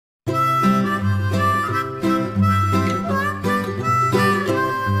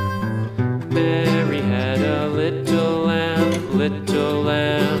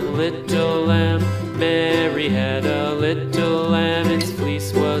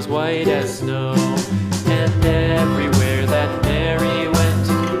was white as snow. And everywhere that Mary went,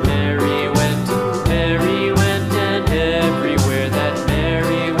 Mary went, Mary went, and everywhere that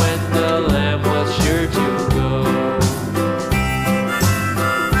Mary went, the lamb was sure to go.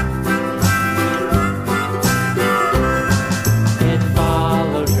 It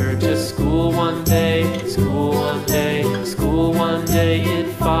followed her to school one day, school one day, school one day.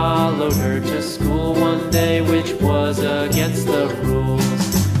 It followed her to school one day, which was against the rules.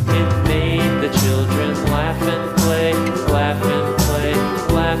 It made the children laugh and play, laugh and play,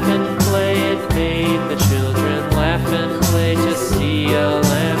 laugh and play. It made the children laugh and play to see a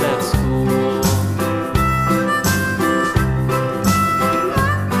lamb at school.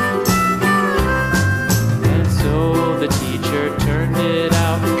 And so the teacher turned it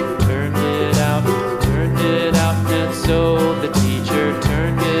out, turned it out, turned it out. And so the teacher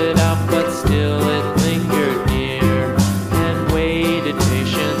turned it out, but still it lingered near and waited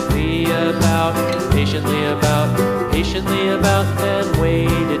patiently about, patiently about, patiently about, and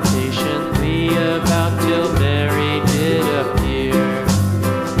waited patiently about till Mary did appear.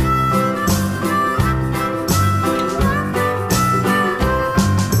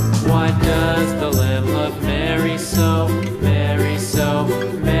 Why does the lamb love Mary so, Mary so,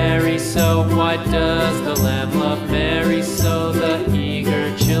 Mary so? Why does the lamb love Mary so? The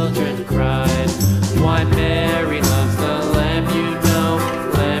eager children cried. Why Mary loves the lamb, you know,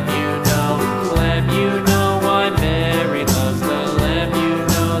 lamb, you know, lamb, you know. Why Mary loves the lamb, you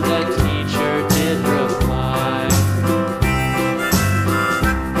know, the teacher did reply.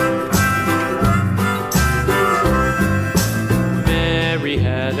 Mary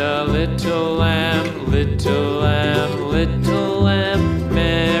had a little lamb, little lamb, little lamb.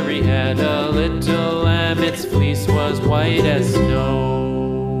 Mary had a little lamb, its fleece was white as snow.